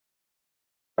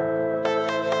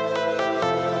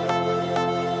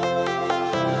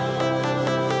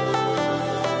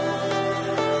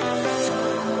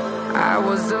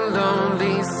was a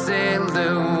lonely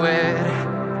silhouette,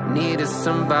 needed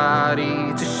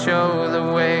somebody to show the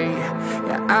way.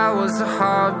 Yeah, I was a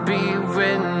heartbeat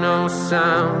with no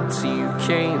sound till you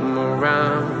came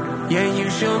around. Yeah, you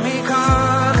showed me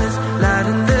colors, light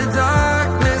in the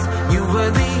darkness. You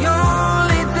were the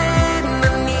only thing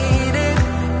I needed.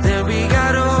 Then we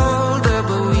got older,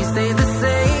 but we stayed the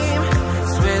same.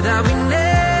 Swear that we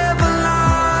never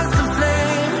lost the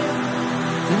flame.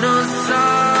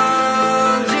 Nostalgia,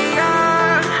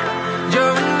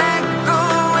 you're an echo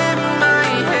in my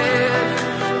head.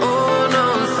 Oh,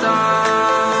 nostalgia,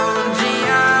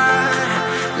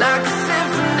 like a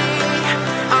symphony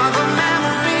of our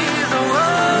memories. Oh,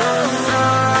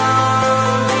 nostalgia,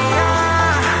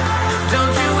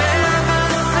 don't you ever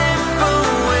slip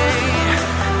away.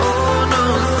 Oh,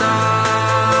 nostalgia,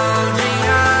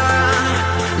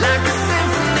 like a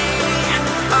symphony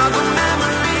of our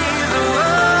memories. Oh,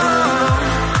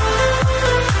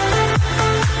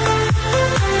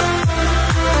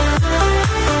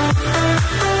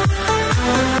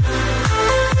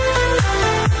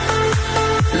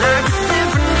 like a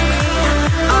symphony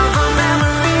of our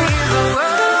memories.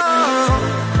 Oh,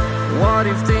 what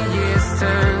if the years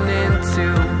turn into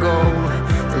gold?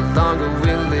 The longer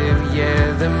we live, yeah,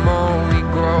 the more we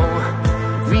grow.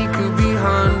 We could be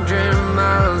 100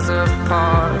 miles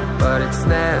apart, but it's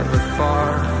never far.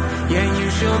 Yeah, you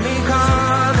show me colors.